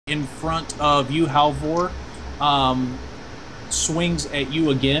in front of you, Halvor, swings at you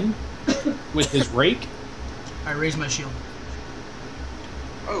again with his rake. I raise my shield.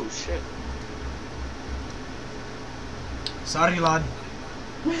 Oh shit. Sorry, lad.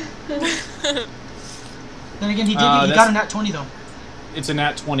 Then again, he got a nat 20 though. It's a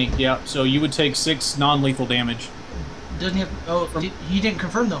nat 20, yeah. So you would take 6 non-lethal damage. Doesn't he have... Oh, he didn't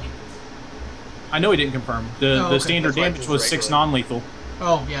confirm though. I know he didn't confirm. The standard damage was 6 non-lethal.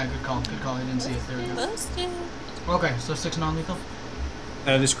 Oh, yeah, good call. Good call. I didn't see it. There we go. Okay, so 6 non-lethal?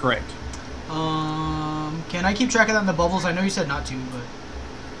 That is correct. Can I keep track of that in the bubbles? I know you said not to,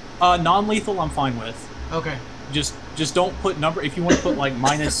 but... Non-lethal I'm fine with. Okay. Just don't put number... If you want to put, like,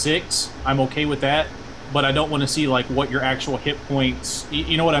 -6, I'm okay with that. But I don't want to see, like, what your actual hit points...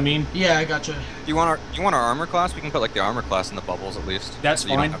 You know what I mean? Yeah, I gotcha. You want our armor class? We can put, like, the armor class in the bubbles, at least. That's so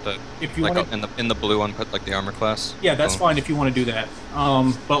fine. You don't have to, if you like, want in the blue one, put, like, the armor class. Yeah, that's fine if you want to do that.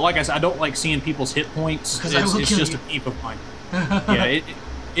 But like I said, I don't like seeing people's hit points. It's just a peeve of mine. Yeah,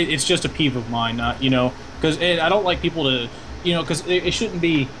 it's just a peeve of mine, you know, because I don't like people to, you know, because it shouldn't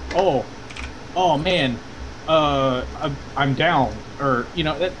be, oh man, I'm down, or, you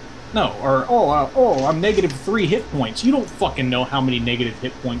know, no, or, I'm -3 hit points. You don't fucking know how many negative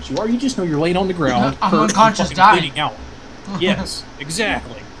hit points you are. You just know you're laying on the ground. I'm unconscious, dying. Bleeding out. Yes,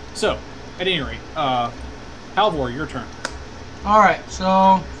 exactly. So, at any rate, Halvor, your turn. Alright,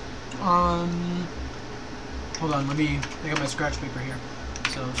 so, hold on, I got my scratch paper here.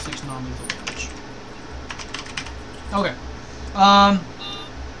 So, 6 non-lethal damage. Okay.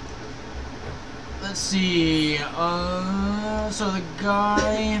 Let's see, so the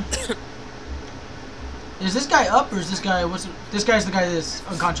guy... Is this guy up, or is this guy, this guy's the guy that's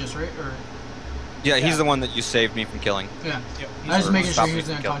unconscious, right? Or... Yeah, he's the one that you saved me from killing. Yeah. I was making sure he was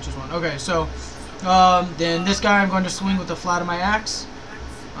the unconscious one. Okay, so, then this guy I'm going to swing with the flat of my axe.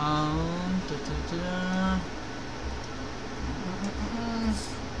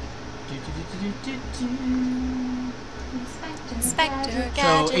 Inspector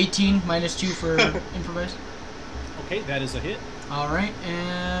So 18 minus 2 for improvise. Okay, that is a hit. Alright,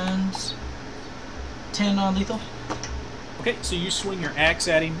 and 10 on lethal. Okay, so you swing your axe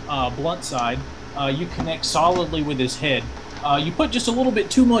at him, blunt side. You connect solidly with his head. You put just a little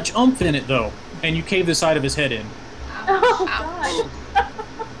bit too much oomph in it, though, and you cave the side of his head in. Oh, God.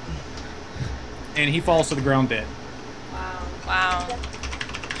 And he falls to the ground dead. Wow.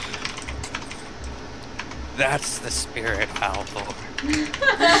 That's the spirit, Halvor.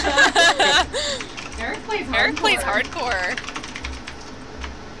 Eric plays hardcore.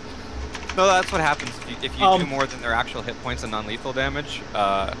 No, that's what happens if you do more than their actual hit points and non-lethal damage.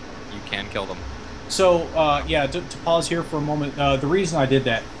 You can kill them. So, yeah, to pause here for a moment, the reason I did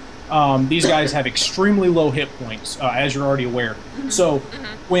that, these guys have extremely low hit points, as you're already aware. So,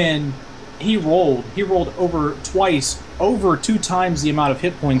 when he rolled over 2 times the amount of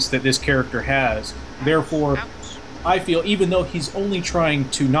hit points that this character has. Therefore, I feel even though he's only trying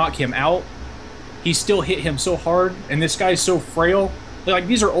to knock him out, he still hit him so hard, and this guy's so frail. Like,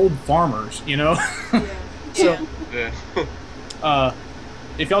 these are old farmers, you know? Yeah. So,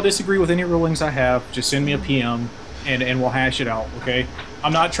 if y'all disagree with any rulings I have, just send me a PM, and we'll hash it out, okay?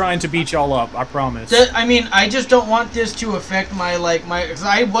 I'm not trying to beat y'all up, I promise. I mean, I just don't want this to affect my, because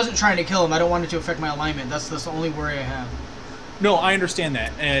I wasn't trying to kill him. I don't want it to affect my alignment. That's the only worry I have. No, I understand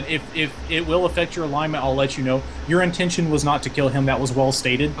that, and if it will affect your alignment, I'll let you know. Your intention was not to kill him, that was well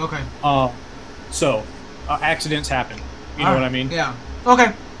stated. Okay. So, accidents happen. You know what I mean? Yeah.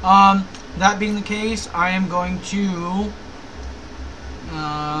 Okay. That being the case, I am going to...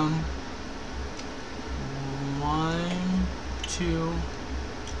 1, 2,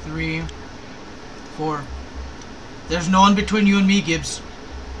 3, 4. There's no one between you and me, Gibbs.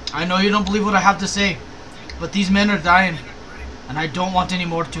 I know you don't believe what I have to say, but these men are dying, and I don't want any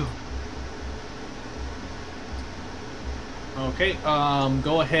more to. Okay,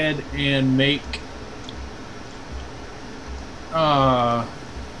 go ahead and make...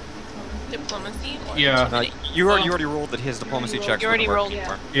 Diplomacy? Or Yeah. You already rolled that his diplomacy checks. You already rolled.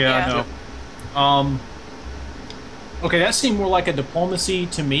 Yeah, I know. Okay, that seemed more like a diplomacy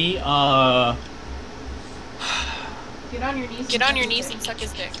to me. Get on your knees. Get on your knees and suck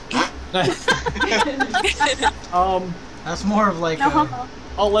his dick. That's more of like a...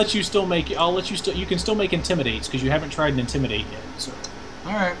 I'll let you still make... You can still make intimidates, because you haven't tried an intimidate yet, so...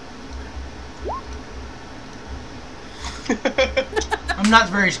 Alright. I'm not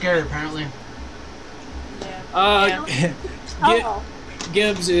very scared, apparently.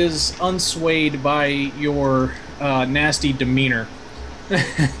 Gibbs is unswayed by your nasty demeanor.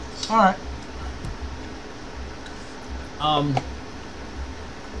 Alright.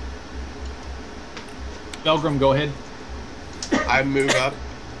 Belgrim, go ahead. I move up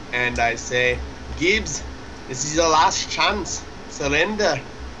and I say, Gibbs, this is your last chance. Surrender.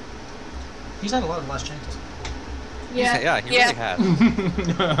 He's had a lot of last chances. Yeah, he really has.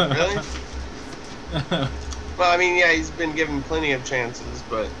 Really? Well, I mean, yeah, he's been given plenty of chances,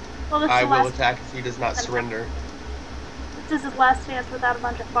 but Well, this I is the will last, attack if he does not surrender. this is his last chance without a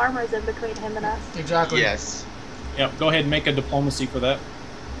bunch of farmers in between him and us. Exactly. Yes. Yep, go ahead and make a diplomacy for that.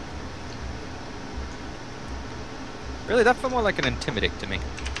 Really, that felt more like an intimidate to me.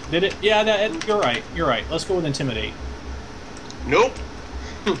 Did it? Yeah, you're right. You're right. Let's go with intimidate. Nope.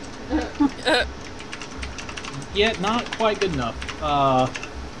 Yeah, not quite good enough.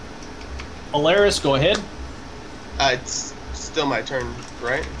 Alaris, go ahead. It's still my turn,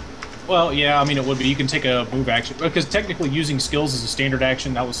 right? Well, yeah, I mean it would be. You can take a move action because technically using skills is a standard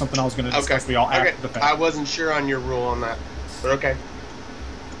action. That was something I was going to discuss with y'all after the fact. I wasn't sure on your rule on that, but okay.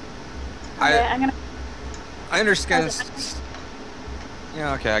 Okay, I'm gonna. I understand.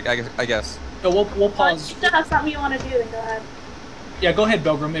 Yeah, okay, I guess. So we'll Well, pause. if you still have something you want to do, then go ahead. Yeah, go ahead,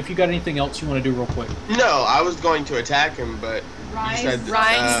 Belgrim. If you got anything else you want to do real quick. No, I was going to attack him, but you said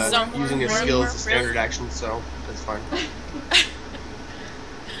Rise, using his skill is a standard really? action, so that's fine.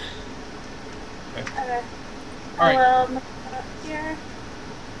 Okay. Alright. I will move up here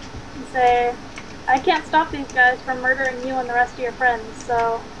and say, I can't stop these guys from murdering you and the rest of your friends,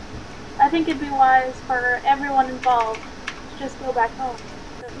 so I think it'd be wise for everyone involved to just go back home.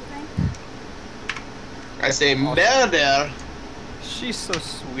 Don't you think? I say murder. She's so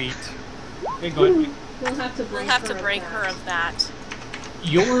sweet. Okay, go ahead. We'll have to break her of that.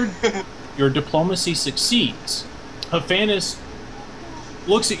 Your diplomacy succeeds. Hephanis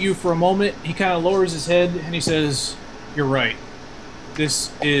looks at you for a moment. He kind of lowers his head and he says, "You're right.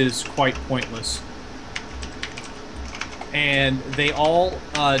 This is quite pointless." And they all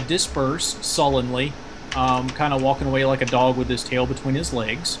disperse sullenly, kind of walking away like a dog with his tail between his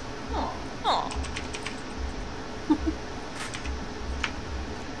legs. Aw.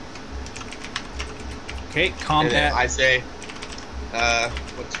 Okay, And combat. I say,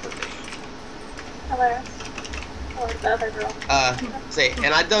 what's her name? Hilarious. Or the other girl. Say,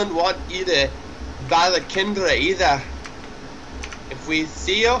 and I don't want you to bother Kendra either. If we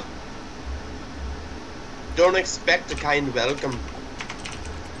see you, don't expect a kind welcome.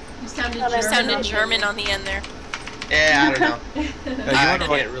 You sounded Oh, that German. Sounded German on the end there. Yeah, I don't know. Yeah, I you went can't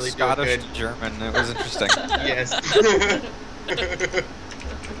like really do it Scottish good. to German. It was interesting. Yes.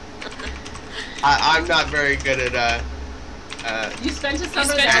 I'm not very good at You spent a summer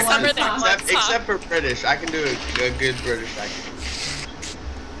spent there. a summer once, there huh? once. except for British. I can do a good British accent.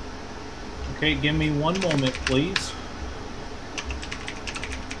 Okay, give me one moment, please.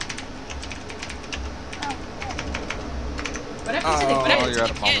 What happened to the Oh, kids? you're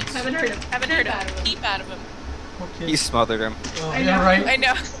out of moments. Haven't heard of Haven't heard Keep out of of keep out of him. Okay. He smothered him. Oh, I yeah, know. right. I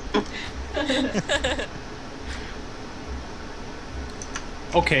know.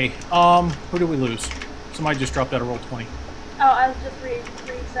 Okay, who did we lose? Somebody just dropped out of roll 20. Oh, I was just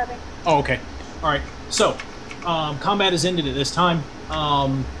resetting. Oh, okay. Alright, so, combat is ended at this time.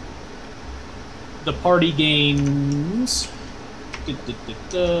 The party gains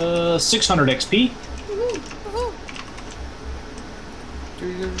 600 XP.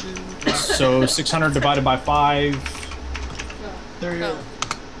 So 600 divided by 5, There you Oh. go.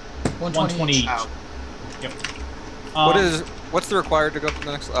 120 each. Ow. Yep. What's the required to go to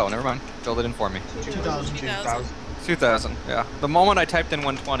the next? Oh, never mind. Filled it in for me. 2,000. 2,000. 2,000. Yeah. The moment I typed in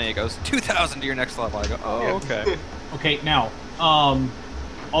 120, it goes 2,000 to your next level. I go, oh, Yeah. okay. Okay, now,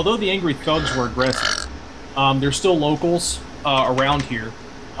 although the angry thugs were aggressive, there's still locals around here.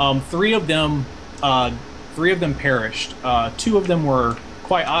 Three of them perished. Two of them were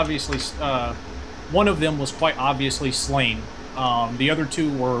quite obviously. One of them was quite obviously slain. The other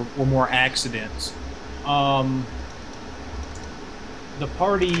two were more accidents. The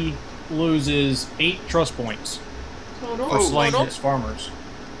party loses 8 trust points Total? for slaying Total? its farmers.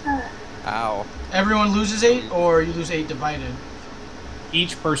 Ow. Everyone loses 8, or you lose 8 divided?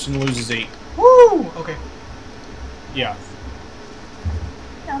 Each person loses 8. Woo! Okay. Yeah.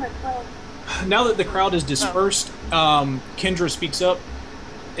 Down at 12. Now that the crowd is dispersed, Kendra speaks up.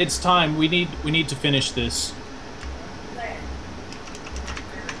 It's time. We need to finish this. There.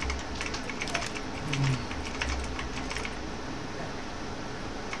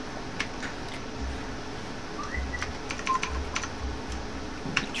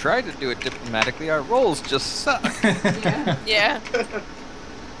 We tried to do it diplomatically. Our rolls just suck. Yeah. Yeah.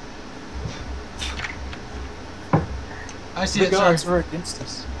 I see The it, sorry. gods are against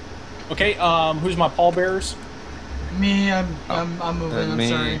us. Okay, who's my pallbearers? Me, I'm moving, I'm Me.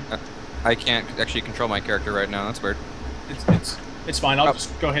 sorry. I can't actually control my character right now. That's weird. It's fine. I'll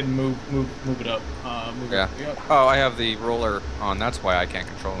just go ahead and move it up. Move Yeah. it up. Oh, I have the roller on. That's why I can't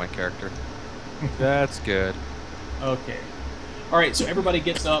control my character. That's good. Okay. All right. So everybody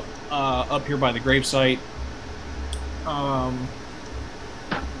gets up here by the gravesite.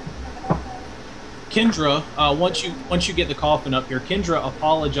 Kendra, once you get the coffin up here, Kendra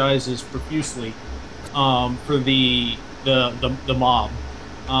apologizes profusely for the mob.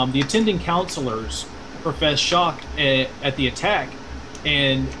 The attending counselors profess shock at the attack,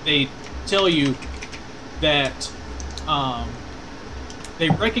 and they tell you that they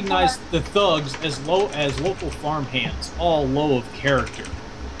recognize the thugs as local farmhands, all low of character.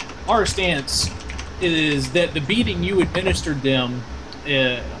 Our stance is that the beating you administered them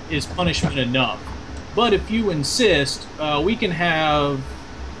is punishment enough. But if you insist, we can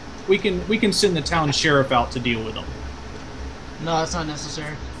send the town sheriff out to deal with them. No, that's not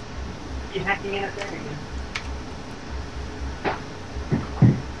necessary. You hacking out there?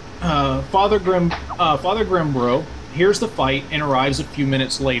 Father Grimbro hears the fight and arrives a few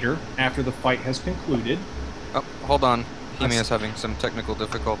minutes later after the fight has concluded. Oh, hold on. Hemi is having some technical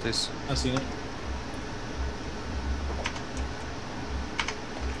difficulties. I see it.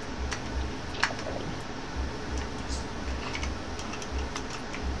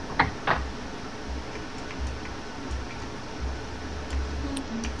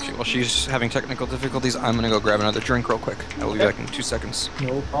 While she's having technical difficulties, I'm gonna go grab another drink real quick. I will be back in 2 seconds.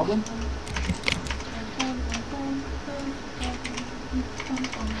 No problem.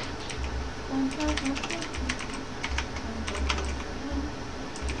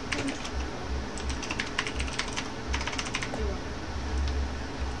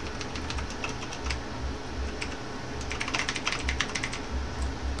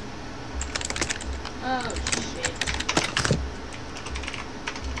 Oh shit.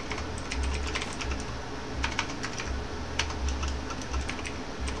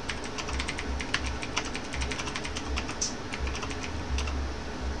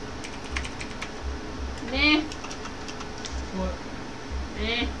 Nah. What?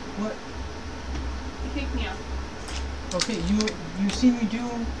 Eh. What? You kicked me out. Okay, you've seen me do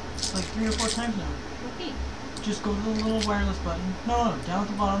like 3 or 4 times now. Okay. Just go to the little wireless button. No, down at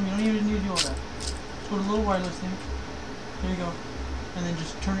the bottom. You don't even need to do all that. Just go to the little wireless thing. There you go. And then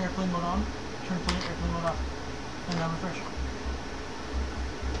just turn airplane mode on. Turn airplane mode off. And now refresh.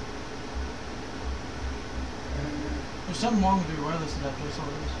 There's something wrong with your wireless adapter. That's all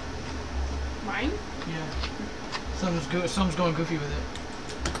it is. Mine? Yeah. Something's going goofy with it.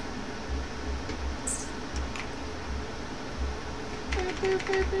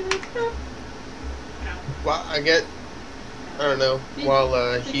 Well, I don't know,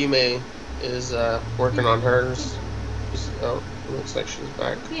 while Hume is working on hers, oh, it looks like she's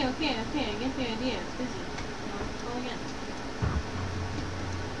back. Okay, I get the idea. It's busy. Go again.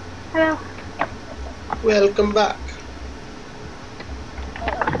 Hello. Welcome back. Oh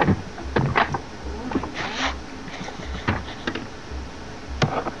my god.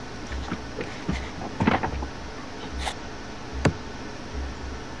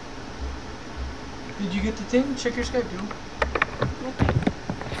 Did you get the thing? Check your Skype, dude.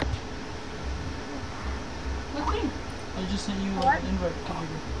 What thing? I just sent you What? an invite to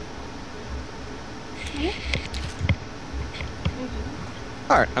you.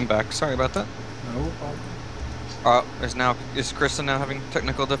 Alright, I'm back. Sorry about that. No problem. Is Krista now having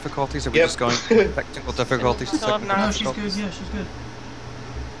technical difficulties? Are we Yep. just going technical difficulties? Still have technical not. No, she's good. difficulties? Yeah, she's good.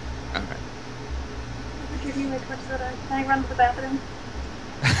 Alright. Would you like much soda? Can I run to the bathroom?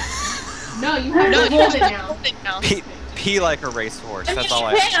 No, you have to hold it now. Pee like a racehorse. And That's you all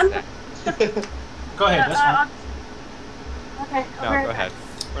I have can. to say. Go ahead. That's fine. Okay. I'll No, be right go back. ahead.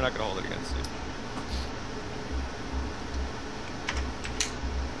 We're not gonna hold it against you.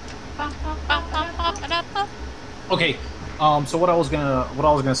 Okay. So what I was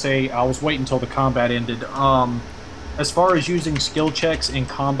gonna say, I was waiting until the combat ended. As far as using skill checks in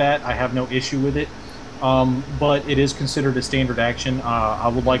combat, I have no issue with it. But it is considered a standard action. I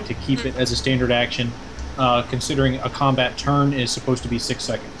would like to keep it as a standard action, considering a combat turn is supposed to be 6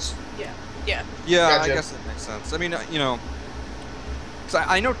 seconds. Yeah. Yeah, Gotcha. I guess that makes sense. I mean, you know, 'cause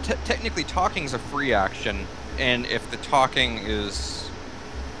I know technically talking is a free action, and if the talking is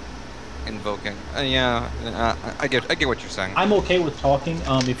invoking, yeah, I get what you're saying. I'm okay with talking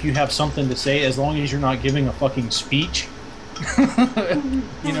if you have something to say, as long as you're not giving a fucking speech.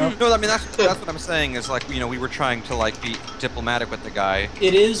 You know? No, I mean that's what I'm saying is like, you know, we were trying to like be diplomatic with the guy.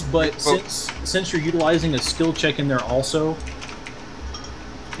 It is, but since you're utilizing a skill check in there also,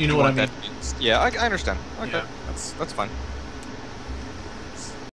 you know what I mean? Yeah, I understand. Okay, Yeah. that's fine.